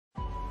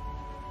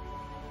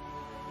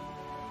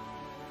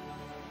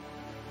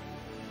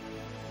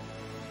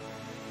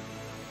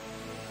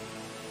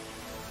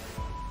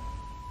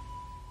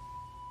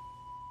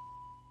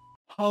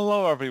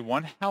Hello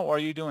everyone, how are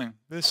you doing?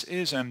 This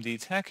is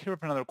MD Tech here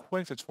with another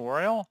quick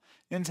tutorial.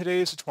 In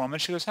today's tutorial, I'm going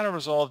to show you guys how to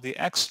resolve the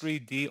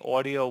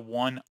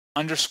X3DAudio1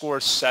 underscore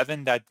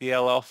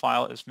 7.dll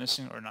file is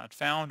missing or not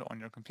found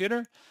on your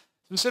computer.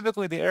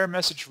 Specifically, the error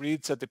message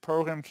reads that the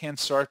program can't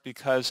start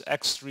because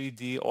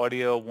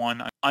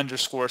X3DAudio1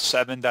 underscore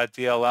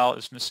 7.dll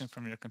is missing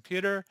from your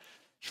computer.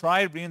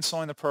 Try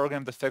reinstalling the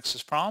program to fix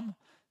this problem.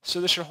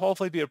 So this should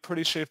hopefully be a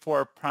pretty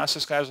straightforward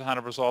process, guys, on how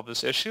to resolve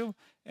this issue.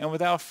 And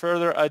without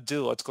further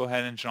ado, let's go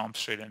ahead and jump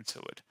straight into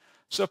it.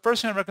 So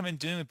first thing I recommend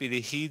doing would be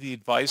to heed the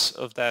advice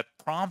of that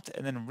prompt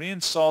and then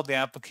reinstall the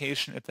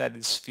application if that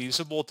is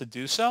feasible to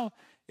do so.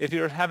 If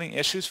you're having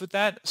issues with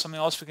that, something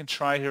else we can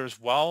try here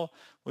as well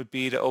would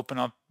be to open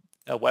up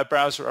a web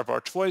browser of our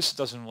choice. It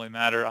doesn't really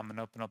matter. I'm going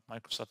to open up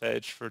Microsoft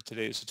Edge for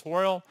today's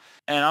tutorial.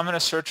 And I'm going to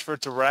search for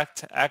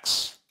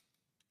DirectX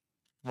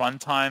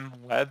Runtime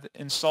Web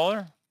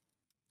Installer.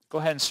 Go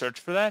ahead and search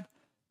for that.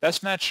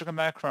 Best match should come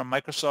back from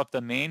Microsoft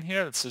domain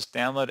here that says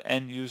download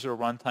end user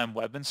runtime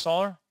web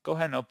installer. Go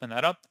ahead and open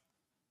that up.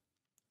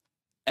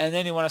 And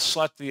then you want to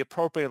select the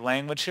appropriate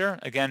language here.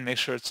 Again, make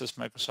sure it says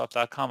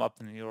Microsoft.com up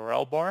in the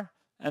URL bar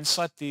and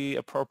select the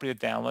appropriate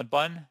download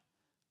button.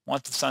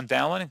 Once it's done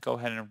downloading, go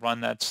ahead and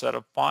run that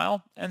setup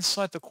file and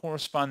select the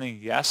corresponding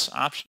yes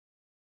option.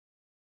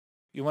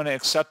 You want to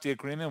accept the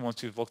agreement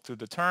once you've looked through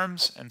the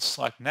terms and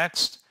select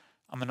next.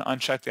 I'm going to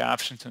uncheck the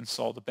option to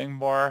install the Bing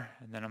bar,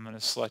 and then I'm going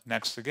to select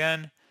next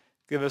again.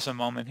 Give us a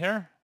moment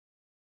here.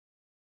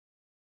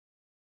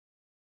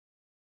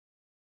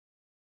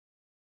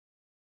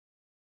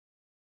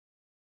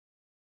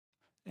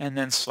 And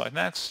then select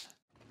next.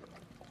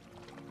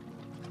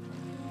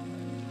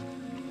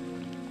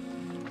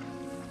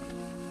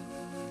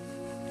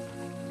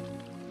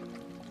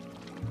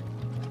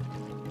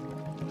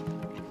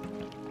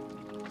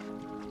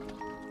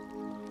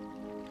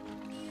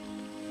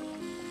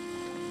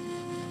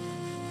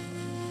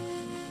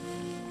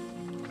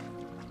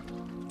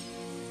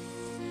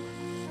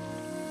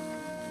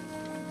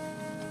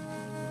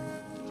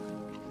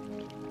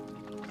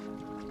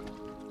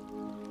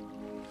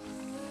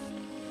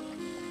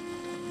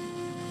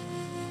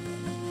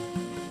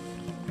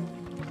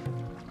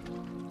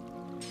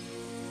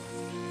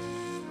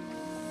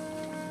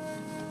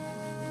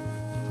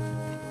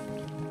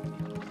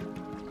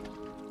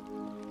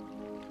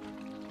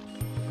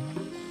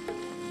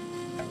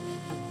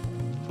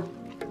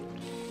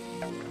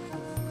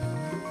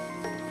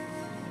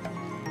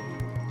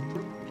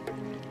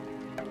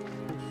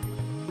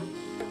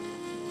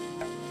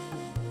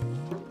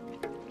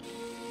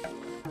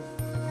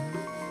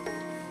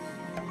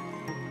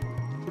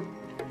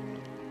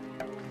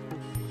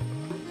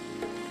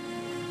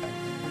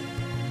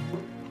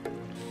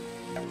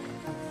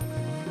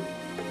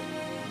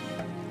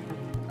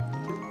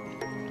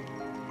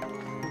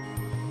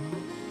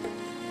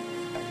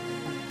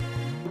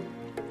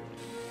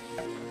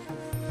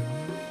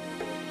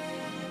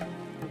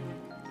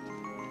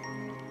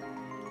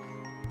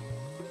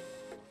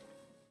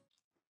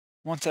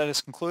 Once that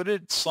is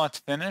concluded,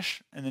 select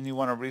Finish, and then you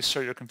want to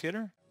restart your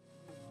computer.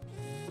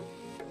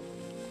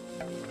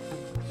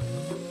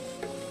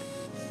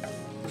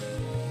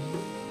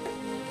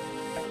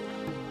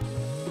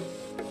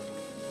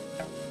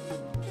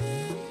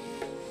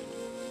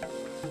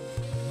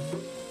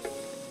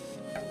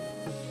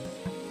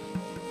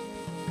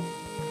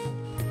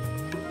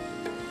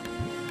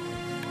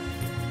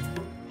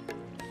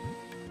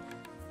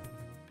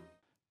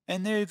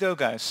 And there you go,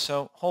 guys.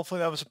 So hopefully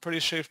that was a pretty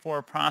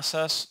straightforward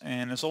process.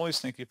 And as always,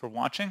 thank you for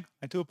watching.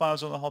 I do hope I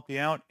was able to help you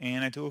out,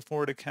 and I do look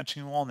forward to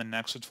catching you all in the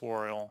next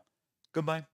tutorial. Goodbye.